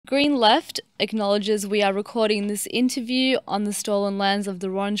Green Left acknowledges we are recording this interview on the stolen lands of the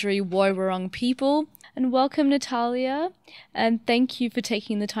Wurundjeri Woiwurrung people. And welcome, Nataliya, and thank you for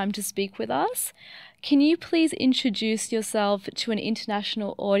taking the time to speak with us. Can you please introduce yourself to an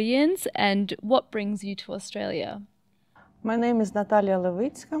international audience and what brings you to Australia? My name is Nataliya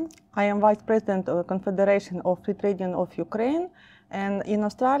Levytska. I am Vice President of the Confederation of Free Trade Union of Ukraine, and in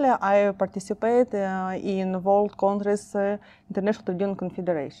Australia I participate in World Congress International Trade Union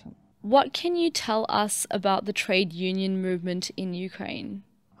Confederation. What can you tell us about the trade union movement in Ukraine?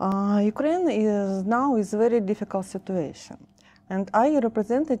 Ukraine is now a very difficult situation, and I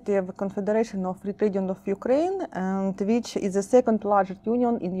represented the Confederation of Free Trade Union of Ukraine, and which is the second largest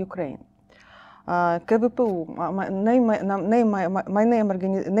union in Ukraine. KVPU,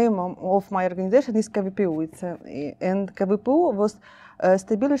 name of my organization is KVPU, and KVPU was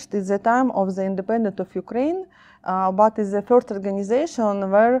established at the time of the independence of Ukraine, but is the first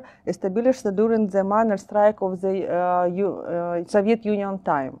organization were established during the minor strike of the Soviet Union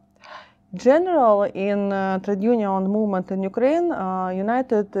time. General in trade union movement in Ukraine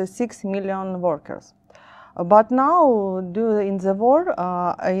united 6 million workers. But now, in the war,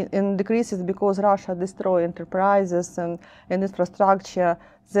 it decreases because Russia destroys enterprises and infrastructure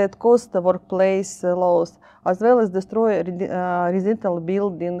that cost workplace loss, as well as destroy residential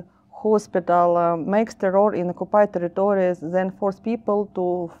building, hospital, makes terror in occupied territories, then force people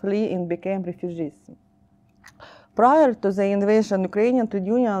to flee and become refugees. Prior to the invasion, Ukrainian trade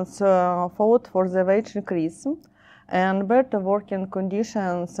unions fought for the wage increase and better working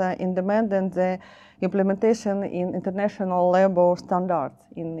conditions and demanded the implementation in international labor standards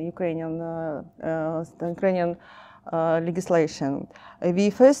in Ukrainian legislation. We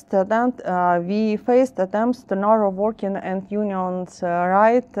faced attempts to narrow working and unions'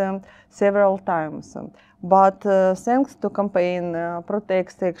 rights several times, but thanks to campaign,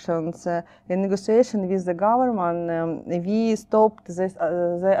 protest actions, and negotiation with the government, we stopped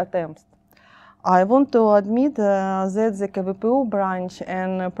the attempts. I want to admit that the KVPU branch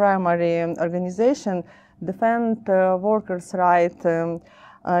and primary organization defend workers' rights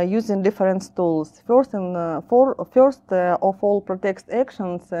using different tools. First of all, protest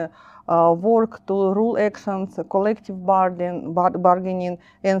actions work to rule actions, collective bargaining,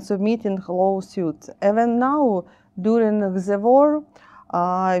 and submitting lawsuits. Even now, during the war,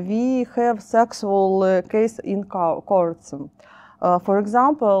 we have successful case in courts. For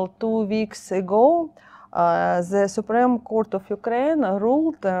example, 2 weeks ago, the Supreme Court of Ukraine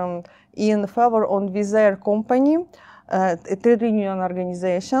ruled in favor of Wizz Air company, a trade union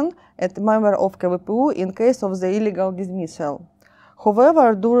organization, and member of KVPU in case of the illegal dismissal.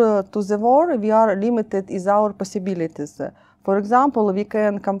 However, due to the war, we are limited in our possibilities. For example, we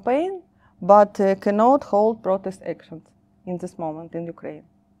can campaign, but cannot hold protest actions in this moment in Ukraine.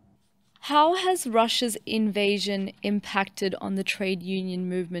 How has Russia's invasion impacted on the trade union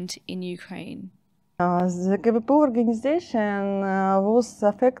movement in Ukraine? The KVPU organization was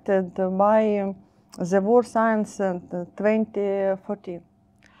affected by the war since 2014.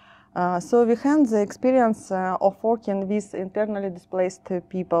 So we had the experience of working with internally displaced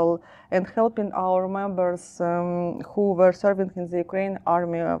people and helping our members who were serving in the Ukraine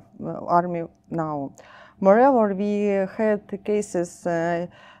army now. Moreover, we had cases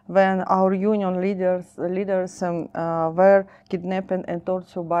when our union leaders were kidnapped and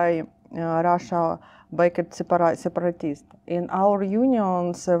tortured by Russia by separatists. And our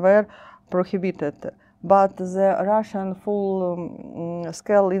unions were prohibited. But the Russian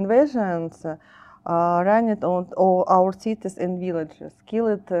full-scale invasions ran it on all our cities and villages,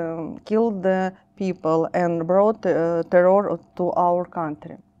 killed people, and brought terror to our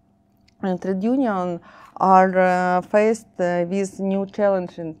country. And trade unions are faced with new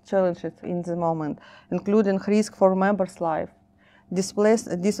challenges in the moment, including risk for members' life,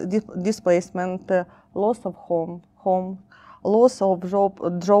 displacement, loss of home, loss of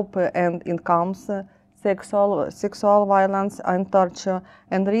job and incomes, sexual violence and torture,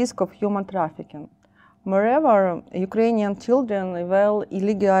 and risk of human trafficking. Moreover, Ukrainian children were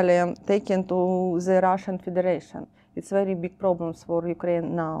illegally taken to the Russian Federation. It's very big problems for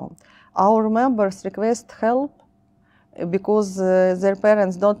Ukraine now. Our members request help because their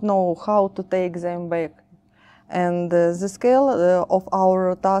parents don't know how to take them back. And the scale of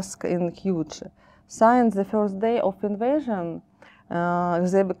our task is huge. Since the first day of invasion,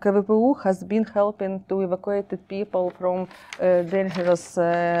 the KVPU has been helping to evacuate people from dangerous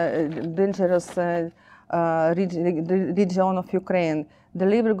region of Ukraine,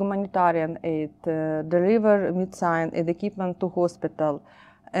 deliver humanitarian aid, deliver medicine and equipment to hospital,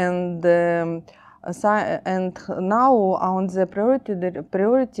 and And now on the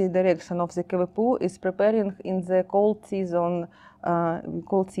priority direction of the KVPU is preparing in the cold season,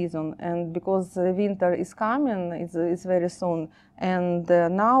 and because the winter is coming, it's very soon. And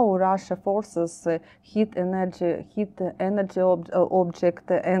now Russia forces heat energy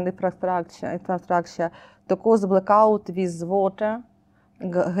object and infrastructure to cause blackout with water,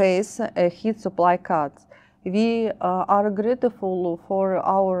 gas, heat supply cuts. We are grateful for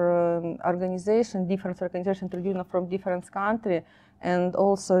our organization, different organizations, trade union from different countries, and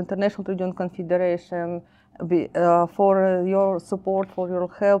also International Trade Union Confederation for your support, for your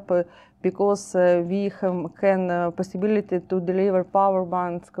help, because we can possibility to deliver power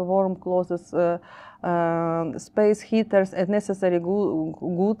banks, warm clothes, space heaters, and necessary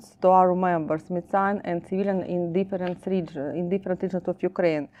goods to our members, medicine and civilian in different regions of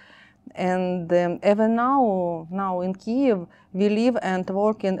Ukraine. And even now in Kiev, we live and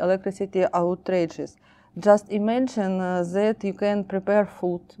work in electricity outrages. Just imagine that you can prepare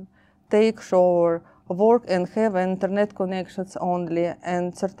food, take shower, work and have internet connections only,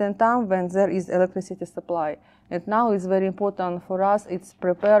 and certain time when there is electricity supply. And now it's very important for us. It's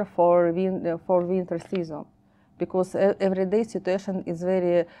prepare for winter season, because everyday situation is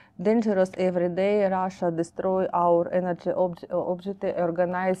very dangerous. Every day Russia destroy our energy object,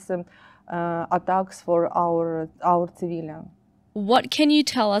 organize attacks for our civilians. What can you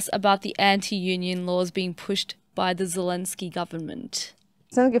tell us about the anti-union laws being pushed by the Zelensky government?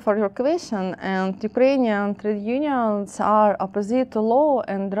 Thank you for your question. And Ukrainian trade unions are opposite to law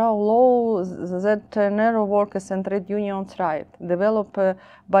and draw laws that narrow workers and trade unions' rights, developed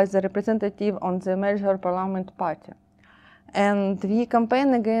by the representative on the major parliament party. And we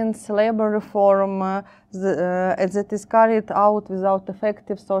campaign against labor reform that is carried out without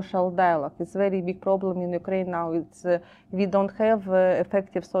effective social dialogue. It's a very big problem in Ukraine now. We don't have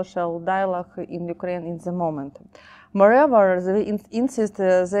effective social dialogue in Ukraine in the moment. Moreover, they insist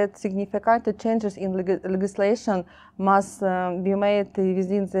that significant changes in legislation must be made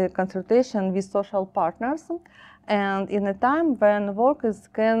within the consultation with social partners, and in a time when workers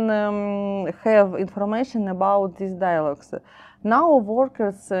can have information about these dialogues. Now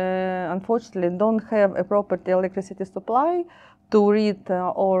workers unfortunately don't have a proper electricity supply to read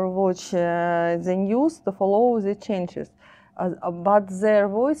or watch the news to follow the changes. But their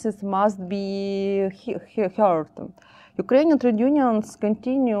voices must be heard. Ukrainian trade unions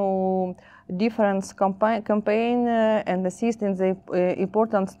continue different campaign and assist in the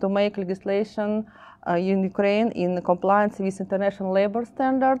importance to make legislation in Ukraine in compliance with international labor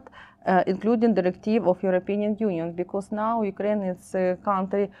standard, including directive of European Union, because now Ukraine is a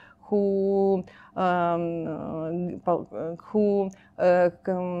country who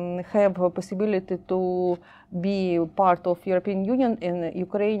have a possibility to be part of European Union, and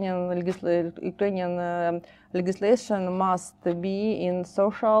Ukrainian legislation must be in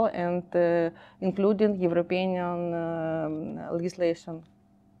social and including European legislation.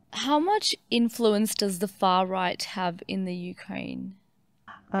 How much influence does the far right have in the Ukraine?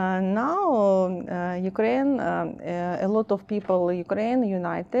 Now, Ukraine, a lot of people Ukraine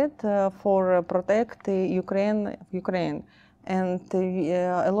united for protect Ukraine, and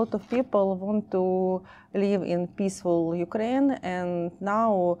a lot of people want to live in peaceful Ukraine. And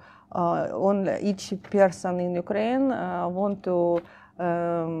now, only each person in Ukraine want to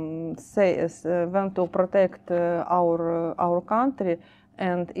protect our country,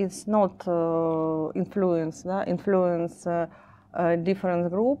 and it's not influence different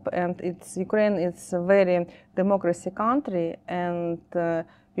group, and Ukraine is a very democracy country, and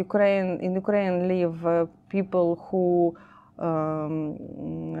in Ukraine live people who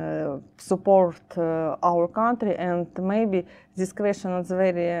support our country. And maybe this question is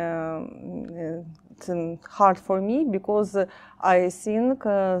very hard for me, because I think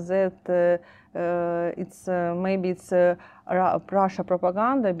that it's Russia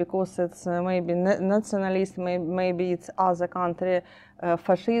propaganda, because it's maybe nationalist, maybe it's other country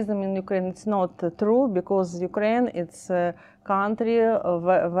fascism in Ukraine. It's not true, because Ukraine it's a country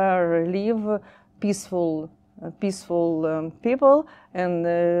where live peaceful people and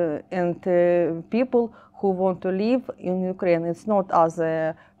people who want to live in Ukraine. It's not as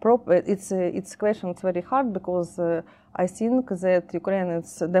a it's question. It's very hard, because I think that Ukraine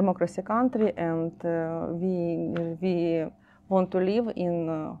is a democracy country, and we want to live in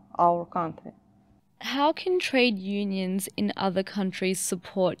our country. How can trade unions in other countries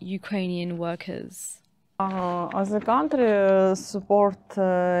support Ukrainian workers? As a country support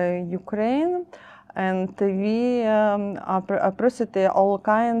Ukraine, and we appreciate all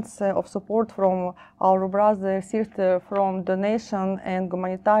kinds of support from our brothers, sisters, from donation and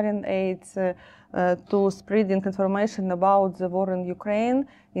humanitarian aids to spreading information about the war in Ukraine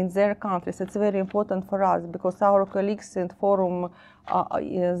in their countries. It's very important for us because our colleagues inform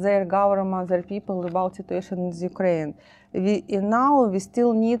their government, their people about situation in Ukraine. Now we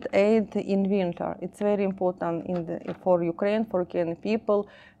still need aid in winter. It's very important for Ukraine, for Ukrainian people.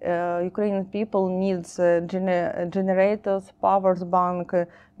 Ukrainian people needs generators, power bank,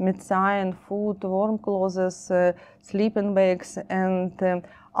 medicine, food, warm clothes, sleeping bags, and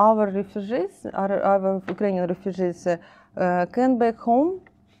our refugees, our Ukrainian refugees, can back home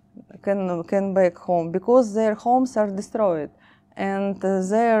because their homes are destroyed and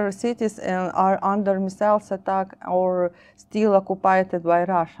their cities are under missile attack or still occupied by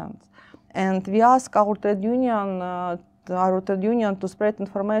Russians. And we ask our trade union to spread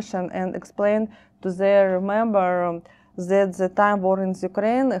information and explain to their member that the time war in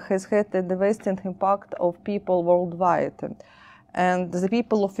Ukraine has had a devastating impact of people worldwide. And the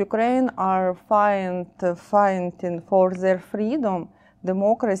people of Ukraine are fighting for their freedom,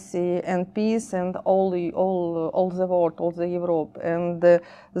 democracy and peace and all the world, all the Europe. And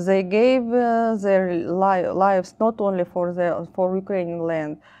they gave their lives not only for Ukrainian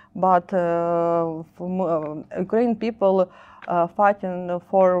land, but Ukrainian people fighting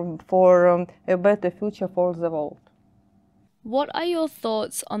for a better future for the world. What are your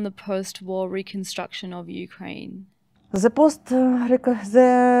thoughts on the post-war reconstruction of Ukraine? The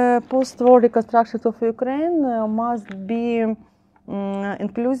post-war reconstruction of Ukraine must be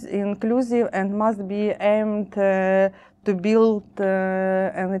inclusive and must be aimed to build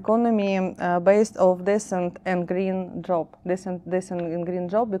an economy based on decent and green job,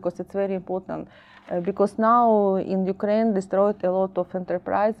 because it's very important. Because now in Ukraine destroyed a lot of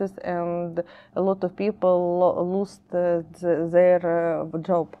enterprises and a lot of people lost their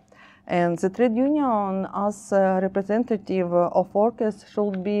job. And the trade union, as a representative of workers,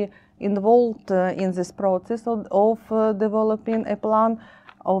 should be involved in this process of developing a plan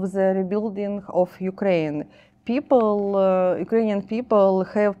of the rebuilding of Ukraine. Ukrainian people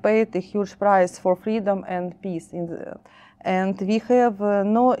have paid a huge price for freedom and peace, and we have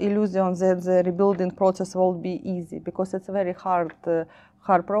no illusion that the rebuilding process will be easy, because it's a very hard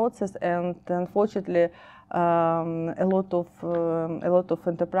process, and unfortunately a lot of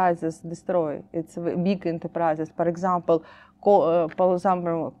enterprises destroy. It's big enterprises, for example,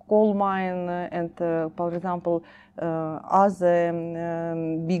 coal mine, and for example other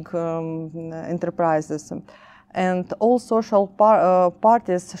big enterprises. And all social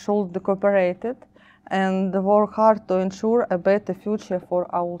parties should cooperate and work hard to ensure a better future for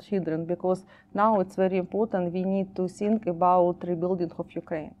our children, because now it's very important. We need to think about rebuilding of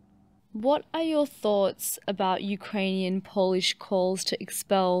Ukraine. What are your thoughts about Ukrainian-Polish calls to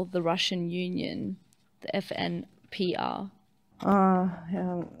expel the Russian Union, the FNPR?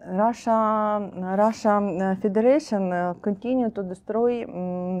 Russia Federation continued to destroy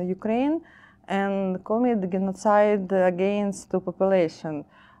Ukraine and commit genocide against the population.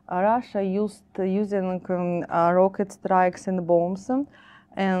 Russia using rocket strikes and bombs,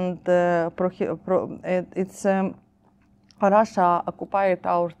 and Russia occupied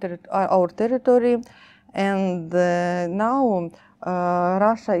our territory, and now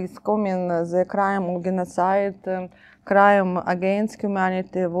Russia is committing the crime of genocide, crime against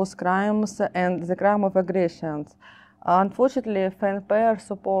humanity, war crimes, and the crime of aggressions. Unfortunately, FNPR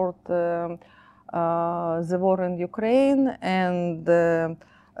support the war in Ukraine and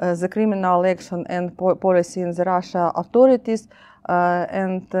the criminal action and policy in the Russian authorities,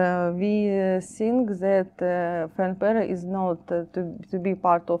 and we think that FNPR is not to be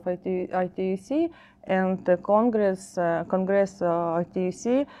part of ITUC, and Congress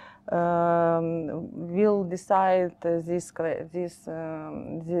ITUC will decide these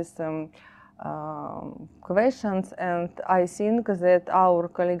questions, and I think that our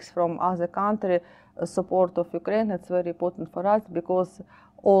colleagues from other countries support of Ukraine. It's very important for us, because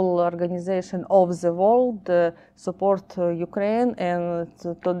all organizations of the world support Ukraine, and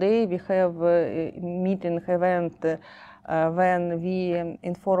today we have a meeting event when we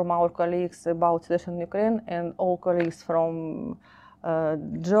inform our colleagues about situation in Ukraine, and all colleagues from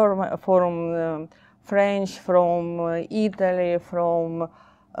Germany, from French, from Italy, from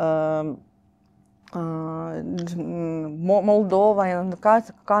Moldova, and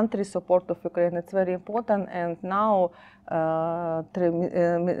country support of Ukraine. It's very important, and now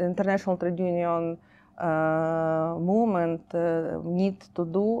International Trade Union movement need to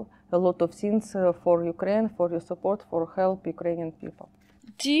do a lot of things for Ukraine, for your support, for help Ukrainian people.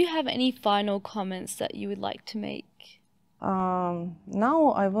 Do you have any final comments that you would like to make? Now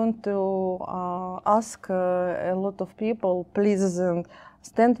I want to ask a lot of people, please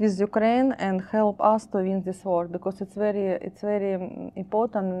stand with Ukraine and help us to win this war, because it's very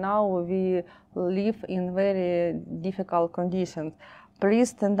important. Now we live in very difficult conditions. Please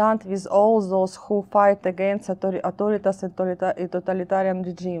stand up with all those who fight against authorities and totalitarian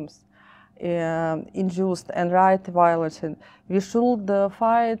regimes, unjust and right violation. We should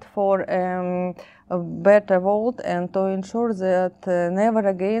fight for a better world and to ensure that never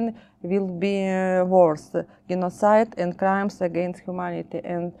again will be wars, genocide and crimes against humanity.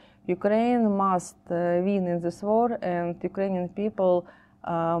 And Ukraine must win in this war, and Ukrainian people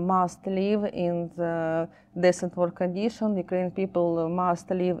must live in the decent work condition. Ukrainian people must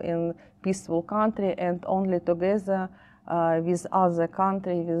live in peaceful country, and only together with other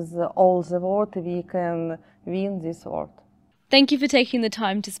countries, with all the world, we can win this war. Thank you for taking the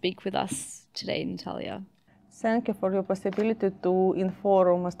time to speak with us today, Nataliya. Thank you for your possibility to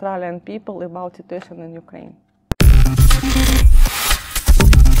inform Australian people about the situation in Ukraine.